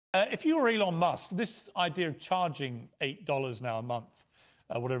If you were Elon Musk, this idea of charging $8 now a month,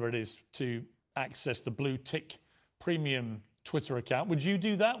 whatever it is, to access the blue tick premium Twitter account, would you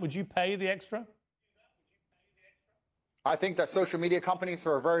do that? Would you pay the extra? I think that social media companies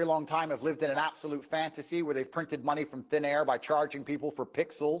for a very long time have lived in an absolute fantasy where they've printed money from thin air by charging people for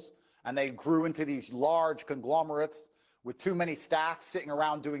pixels, and they grew into these large conglomerates with too many staff sitting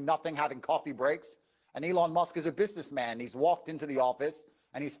around doing nothing, having coffee breaks. And Elon Musk is a businessman. He's walked into the office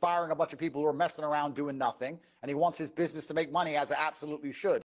and he's firing a bunch of people who are messing around doing nothing, and he wants his business to make money, as it absolutely should.